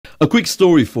A quick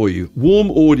story for you.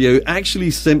 Warm Audio actually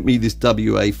sent me this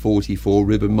WA-44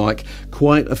 ribbon mic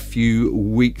quite a few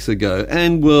weeks ago,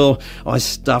 and well, I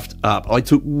stuffed up. I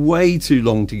took way too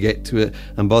long to get to it,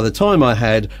 and by the time I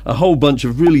had, a whole bunch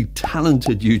of really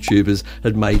talented YouTubers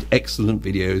had made excellent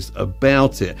videos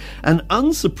about it. And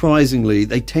unsurprisingly,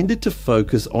 they tended to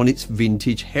focus on its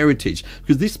vintage heritage,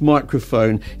 because this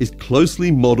microphone is closely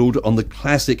modelled on the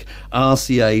classic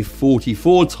RCA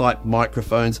 44 type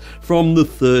microphones from the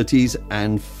 30s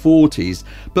and 40s.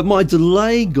 But my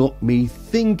delay got me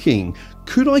thinking,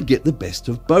 could I get the best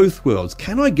of both worlds?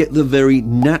 Can I get the very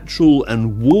natural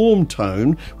and warm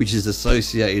tone, which is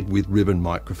associated with ribbon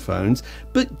microphones,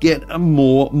 but get a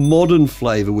more modern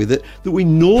flavour with it that we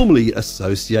normally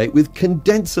associate with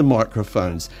condenser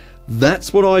microphones?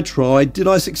 That's what I tried. Did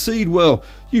I succeed? Well,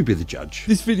 you be the judge.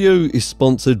 This video is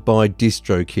sponsored by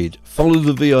DistroKid. Follow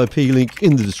the VIP link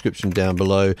in the description down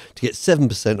below to get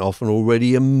 7% off an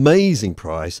already amazing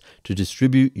price to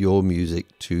distribute your music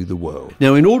to the world.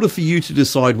 Now, in order for you to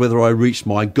decide whether I reached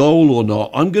my goal or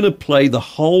not, I'm going to play the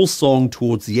whole song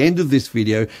towards the end of this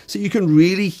video so you can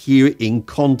really hear it in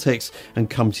context and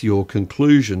come to your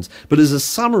conclusions. But as a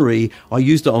summary, I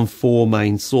used it on 4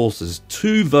 main sources: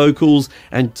 2 vocals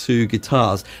and 2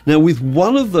 guitars. Now, with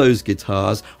one of those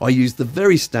guitars, I used the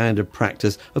very standard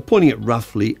practice of pointing it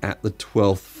roughly at the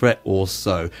 12th fret or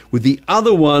so. With the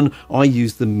other one, I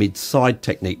used the mid-side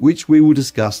technique, which we will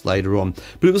discuss later on.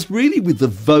 But it was really with the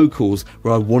vocals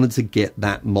where I wanted to get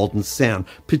that modern sound,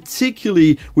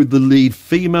 particularly with the lead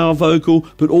female vocal,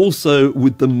 but also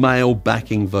with the male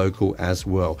backing vocal as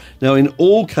well. Now, in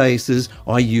all cases,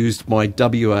 I used my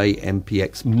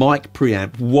WA-MPX mic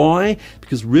preamp. Why?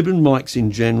 Because ribbon mics in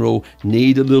general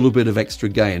need a little bit of extra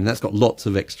gain. That's got lots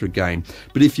of extra gain.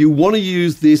 But if you want to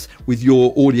use this with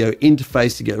your audio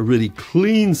interface to get a really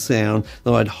clean sound,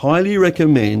 then I'd highly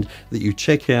recommend that you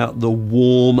check out the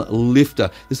Warm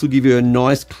Lifter. This will give you a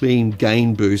nice clean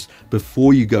gain boost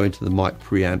before you go into the mic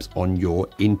preamps on your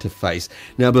interface.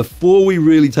 Now, before we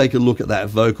really take a look at that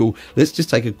vocal, let's just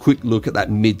take a quick look at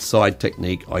that mid-side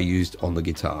technique I used on the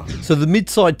guitar. So the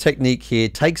mid-side technique here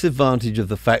takes advantage of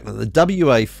the fact that the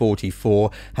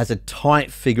WA-44 has a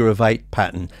tight figure-of-8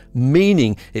 pattern,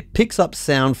 meaning it picks up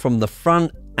sound from the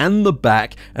front and the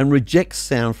back and rejects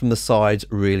sound from the sides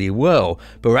really well.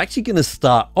 But we're actually going to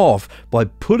start off by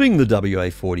putting the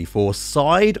WA-44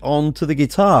 side onto the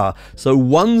guitar. So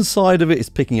one side of it is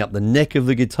picking up the neck of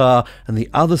the guitar and the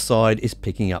other side is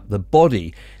picking up the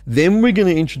body. Then we're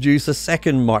going to introduce a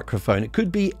second microphone. It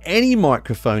could be any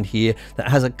microphone here that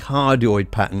has a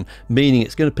cardioid pattern, meaning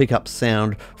it's going to pick up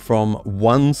sound from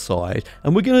one side,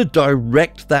 and we're going to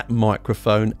direct that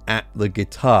microphone at the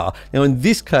guitar. Now, in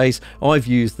this case, I've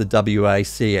used the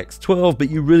WA-CX12,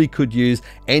 but you really could use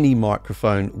any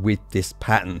microphone with this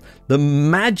pattern. The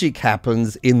magic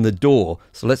happens in the DAW,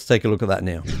 so let's take a look at that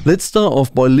now. Let's start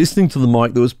off by listening to the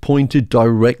mic that was pointed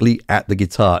directly at the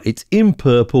guitar. It's in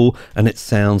purple and it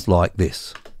sounds like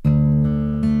this.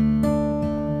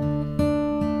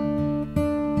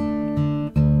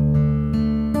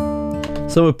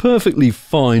 So a perfectly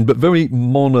fine but very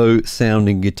mono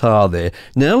sounding guitar there.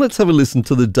 Now let's have a listen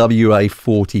to the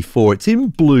WA-44. It's in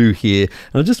blue here,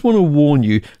 and I just want to warn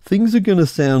you, things are going to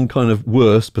sound kind of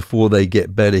worse before they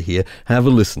get better here. Have a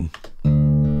listen.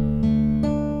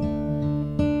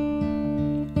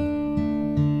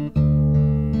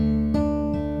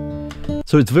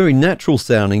 So it's very natural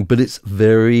sounding, but it's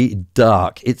very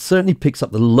dark. It certainly picks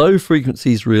up the low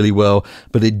frequencies really well,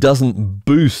 but it doesn't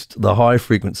boost the high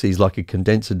frequencies like a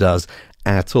condenser does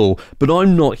at all. But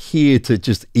I'm not here to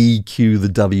just EQ the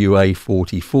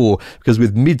WA-44, because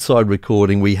with mid-side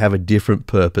recording we have a different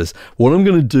purpose. What I'm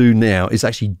going to do now is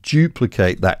actually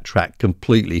duplicate that track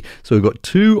completely. So we've got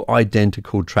 2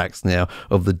 identical tracks now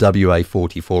of the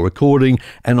WA-44 recording,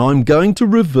 and I'm going to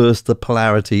reverse the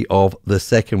polarity of the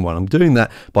second one. I'm doing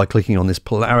that by clicking on this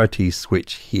polarity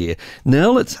switch here.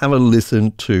 Now let's have a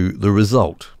listen to the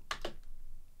result.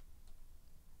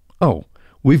 Oh,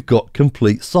 we've got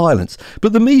complete silence,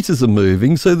 but the meters are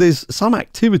moving, so there's some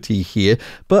activity here,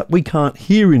 but we can't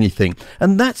hear anything.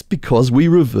 And that's because we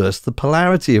reversed the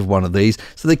polarity of one of these,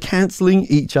 so they're cancelling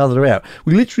each other out.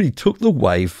 We literally took the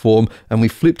waveform and we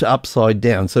flipped it upside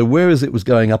down. So whereas it was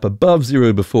going up above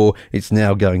 0 before, it's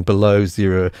now going below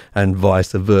 0 and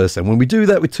vice versa. And when we do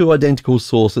that with 2 identical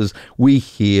sources, we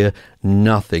hear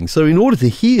nothing. So in order to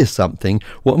hear something,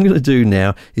 what I'm going to do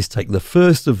now is take the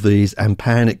first of these and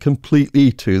pan it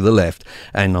completely to the left,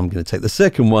 and I'm going to take the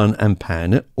second one and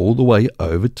pan it all the way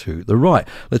over to the right.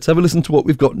 Let's have a listen to what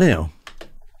we've got now.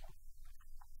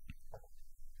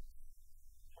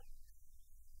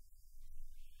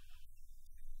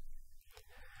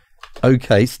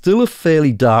 Okay, still a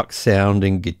fairly dark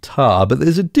sounding guitar, but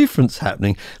there's a difference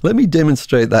happening. Let me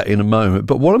demonstrate that in a moment.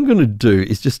 But what I'm going to do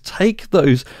is just take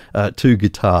those two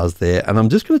guitars there, and I'm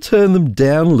just going to turn them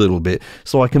down a little bit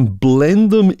so I can blend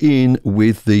them in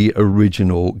with the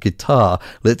original guitar.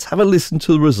 Let's have a listen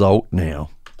to the result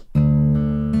now.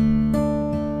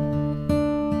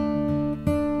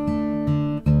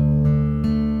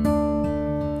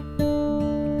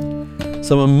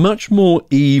 So a much more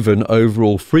even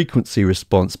overall frequency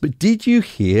response, but did you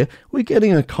hear we're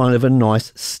getting a kind of a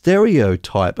nice stereo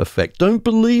type effect? Don't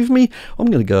believe me? I'm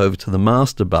going to go over to the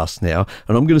master bus now,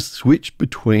 and I'm going to switch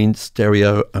between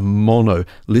stereo and mono.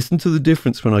 Listen to the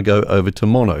difference when I go over to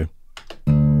mono.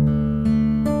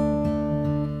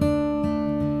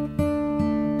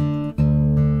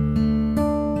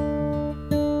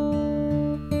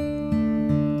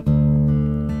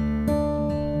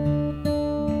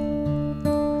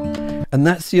 And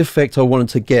that's the effect I wanted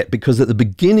to get, because at the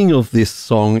beginning of this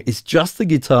song, it's just the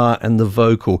guitar and the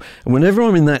vocal. And whenever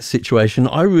I'm in that situation,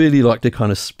 I really like to kind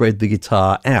of spread the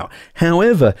guitar out.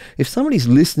 However, if somebody's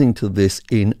listening to this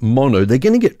in mono, they're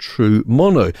going to get true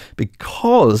mono,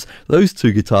 because those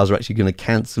two guitars are actually going to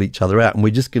cancel each other out. And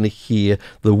we're just going to hear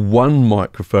the one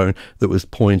microphone that was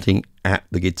pointing at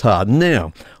the guitar.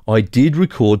 Now, I did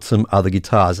record some other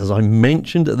guitars. As I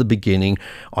mentioned at the beginning,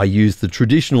 I used the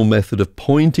traditional method of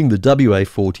pointing the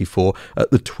WA-44 at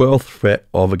the 12th fret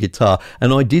of a guitar,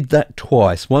 and I did that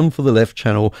twice, one for the left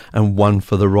channel and one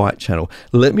for the right channel.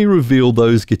 Let me reveal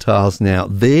those guitars now.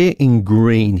 They're in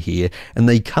green here, and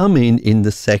they come in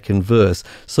the second verse.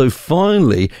 So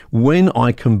finally, when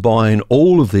I combine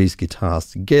all of these guitars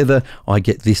together, I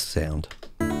get this sound.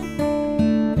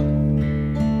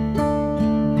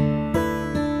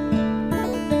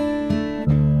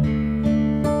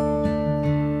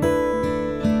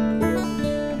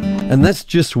 And that's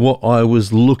just what I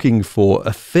was looking for,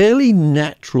 a fairly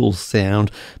natural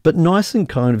sound, but nice and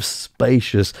kind of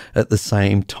spacious at the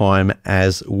same time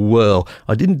as well.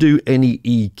 I didn't do any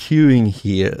EQing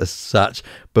here as such,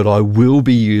 but I will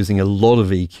be using a lot of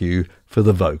EQ for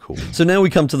the vocal. So now we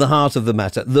come to the heart of the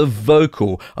matter, the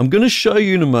vocal. I'm going to show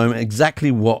you in a moment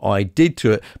exactly what I did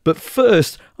to it, but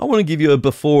first I want to give you a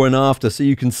before and after so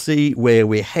you can see where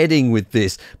we're heading with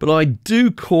this. But I do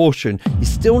caution, you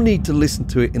still need to listen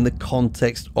to it in the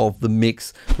context of the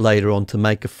mix later on to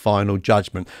make a final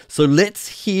judgment. So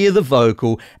let's hear the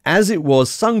vocal as it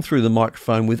was sung through the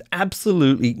microphone with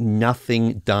absolutely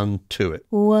nothing done to it.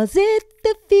 Was it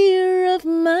the fear of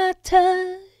my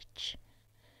touch?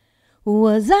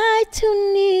 Was I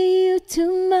too near you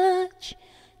too much,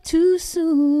 too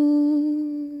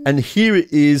soon? And here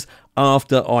it is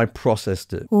after I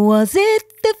processed it. Was it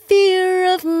the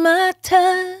fear of my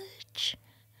touch?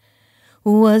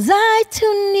 Was I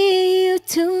too near you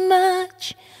too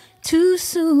much, too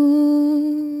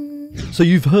soon? So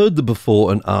you've heard the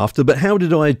before and after, but how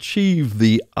did I achieve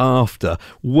the after?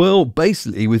 Well,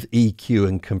 basically with EQ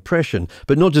and compression,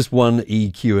 but not just one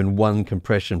EQ and one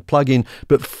compression plugin,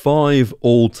 but 5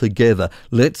 altogether.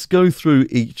 Let's go through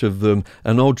each of them,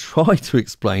 and I'll try to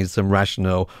explain some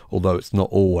rationale, although it's not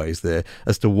always there,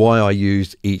 as to why I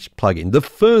used each plugin. The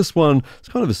first one is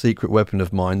kind of a secret weapon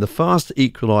of mine, the fast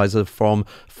equalizer from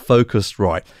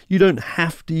Focusrite. You don't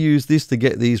have to use this to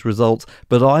get these results,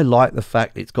 but I like the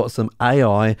fact it's got some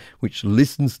AI which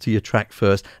listens to your track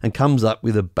first and comes up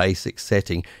with a basic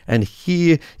setting. And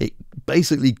here it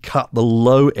basically cut the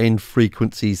low end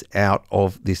frequencies out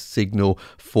of this signal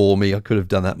for me. I could have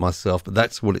done that myself, but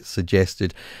that's what it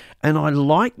suggested. And I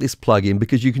like this plugin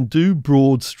because you can do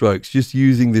broad strokes just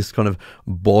using this kind of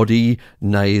body,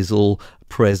 nasal,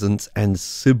 presence and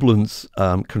sibilance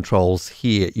controls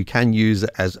here. You can use it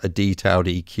as a detailed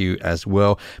EQ as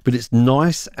well, but it's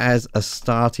nice as a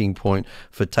starting point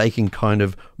for taking kind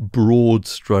of broad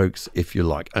strokes, if you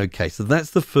like. Okay, so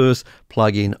that's the first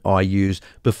plugin I used.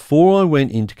 Before I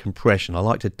went into compression, I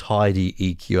like to tidy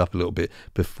EQ up a little bit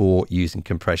before using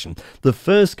compression. The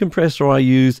first compressor I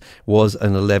used was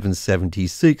an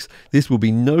 1176. This will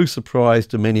be no surprise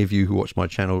to many of you who watch my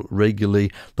channel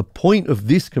regularly. The point of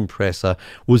this compressor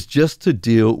was just to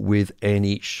deal with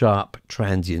any sharp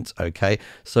transients, okay?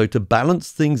 So to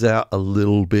balance things out a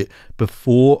little bit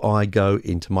before I go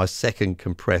into my second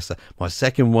compressor. My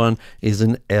second second one is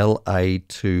an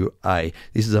LA2A.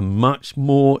 This is a much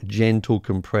more gentle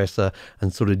compressor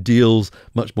and sort of deals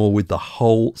much more with the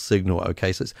whole signal.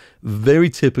 Okay, so it's very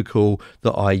typical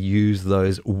that I use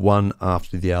those one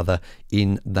after the other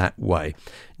in that way.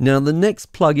 Now, the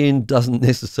next plugin doesn't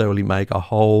necessarily make a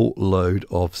whole load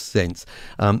of sense.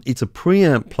 It's a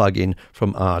preamp plugin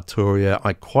from Arturia.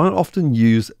 I quite often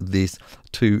use this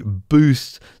to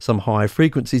boost some high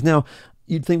frequencies. Now,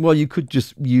 you'd think, well, you could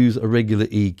just use a regular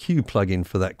EQ plugin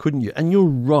for that, couldn't you? And you're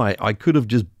right, I could have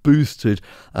just boosted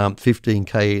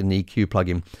 15K in the EQ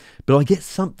plugin. But I get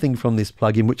something from this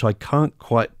plugin which I can't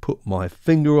quite put my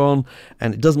finger on,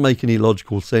 and it doesn't make any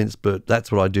logical sense, but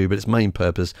that's what I do. But its main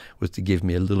purpose was to give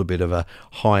me a little bit of a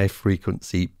high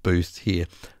frequency boost here.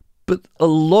 But a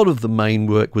lot of the main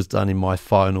work was done in my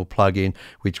final plugin,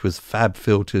 which was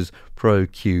FabFilter's Pro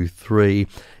Q3.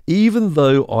 Even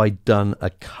though I'd done a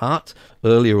cut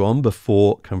earlier on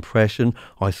before compression,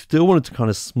 I still wanted to kind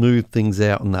of smooth things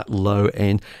out on that low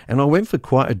end, and I went for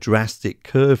quite a drastic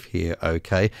curve here.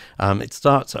 Okay, it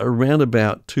starts around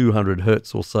about 200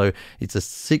 hertz or so. It's a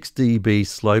 6 dB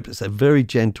slope. It's a very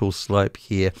gentle slope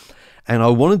here, and I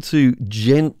wanted to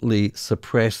gently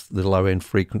suppress the low end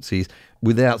frequencies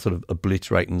without sort of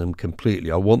obliterating them completely.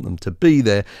 I want them to be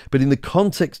there, but in the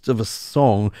context of a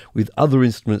song with other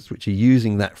instruments which are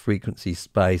using that frequency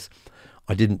space,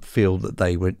 I didn't feel that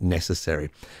they were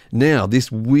necessary. Now,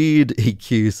 this weird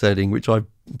EQ setting, which I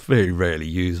very rarely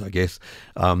use, I guess,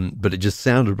 but it just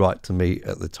sounded right to me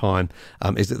at the time,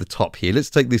 is at the top here. Let's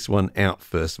take this one out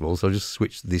first of all. So I'll just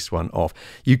switch this one off.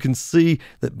 You can see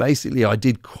that basically I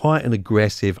did quite an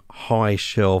aggressive high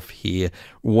shelf here,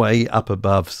 way up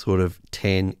above sort of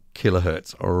 10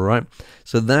 kilohertz. All right,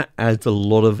 so that adds a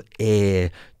lot of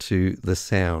air to the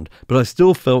sound, but I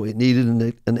still felt it needed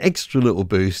an extra little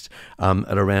boost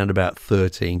at around about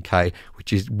 13K,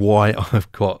 which is why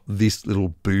I've got this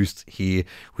little boost here,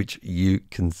 which you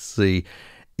can see.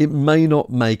 It may not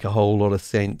make a whole lot of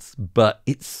sense, but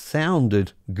it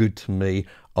sounded good to me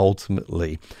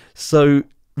ultimately. So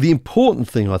the important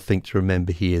thing I think to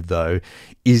remember here, though,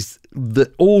 is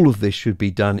that all of this should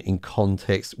be done in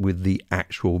context with the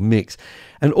actual mix.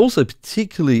 And also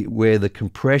particularly where the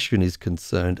compression is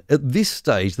concerned. At this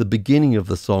stage, the beginning of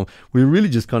the song, we're really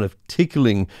just kind of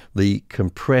tickling the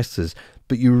compressors,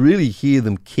 but you really hear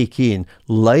them kick in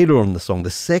later on in the song. The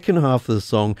second half of the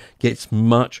song gets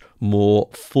much more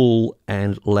full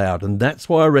and loud, and that's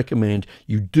why I recommend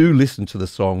you do listen to the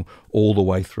song all the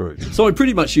way through. So I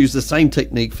pretty much use the same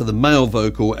technique for the male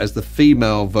vocal as the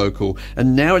female vocal,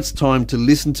 and now it's time to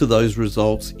listen to those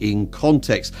results in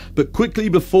context. But quickly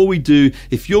before we do,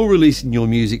 if you're releasing your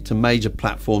music to major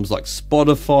platforms like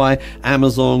Spotify,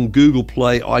 Amazon, Google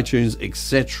Play, iTunes,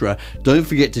 etc., don't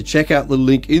forget to check out the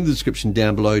link in the description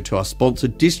down below to our sponsor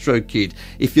DistroKid.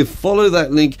 If you follow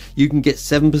that link, you can get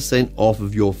 7% off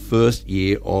of your first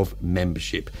year of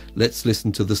membership. Let's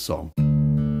listen to the song.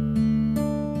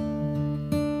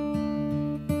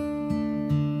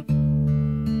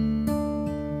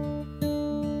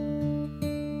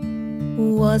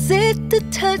 Was it the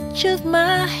touch of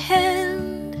my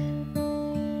hand?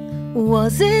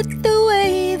 Was it the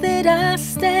way that I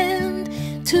stand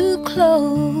too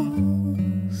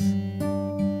close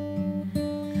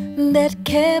that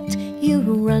kept you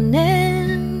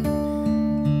running?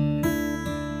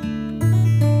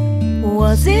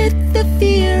 Was it the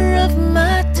fear of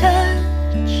my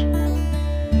touch?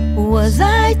 Was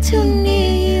I too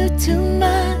near you too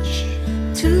much,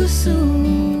 too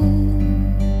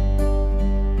soon,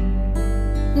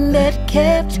 that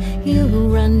kept you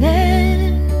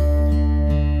running?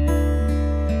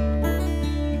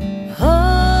 Oh,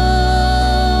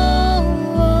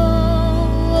 oh,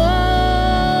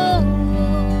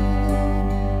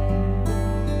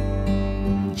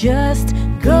 oh. Just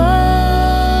go.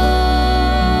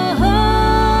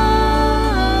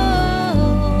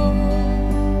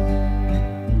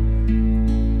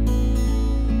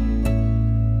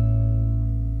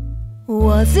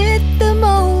 Was it the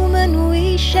moment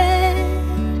we shared?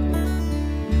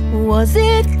 Was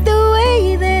it the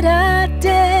way that I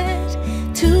dared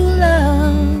to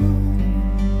love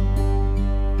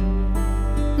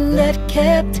that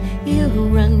kept you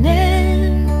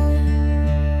running?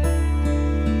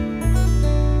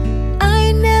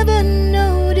 I never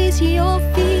noticed your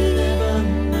fear.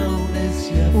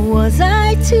 Was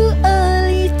I too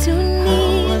early, too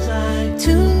near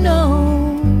to know?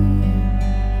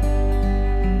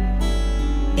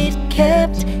 It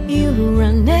kept you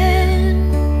running.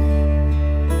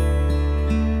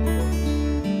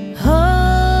 Oh,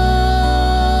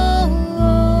 oh,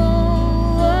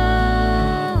 oh.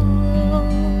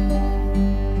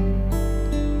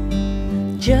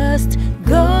 just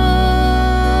go.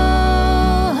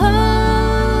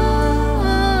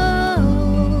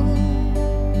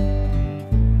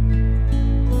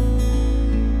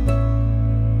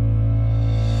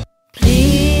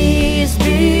 Please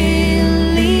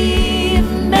believe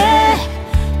me,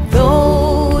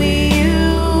 though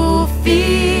you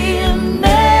feel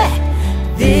me,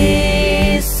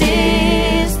 this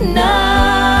is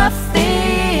nothing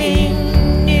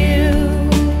new.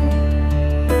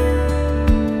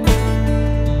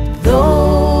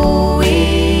 Though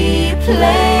we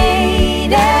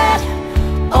played at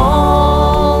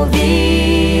all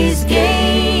these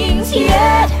games,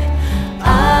 yet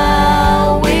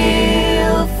I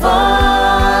will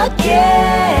forget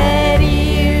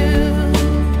you.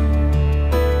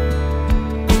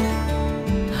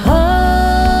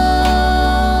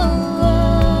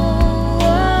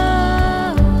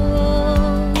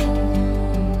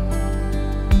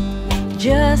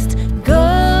 Just go.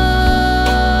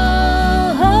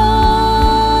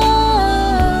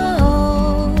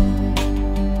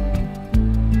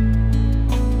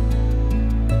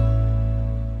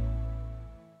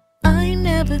 I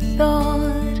never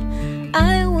thought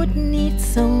I would need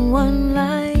someone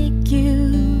like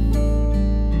you.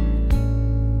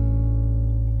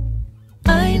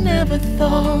 I never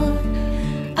thought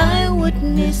I would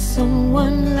need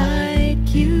someone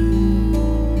like you.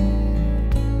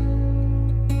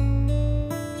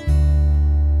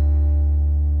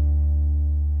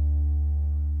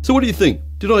 So what do you think?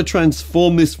 Did I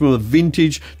transform this from a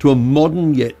vintage to a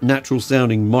modern yet natural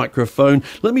sounding microphone?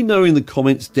 Let me know in the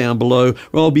comments down below,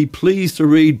 where I'll be pleased to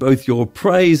read both your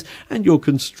praise and your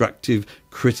constructive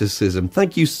criticism.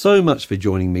 Thank you so much for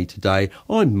joining me today.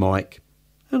 I'm Mike,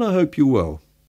 and I hope you're well.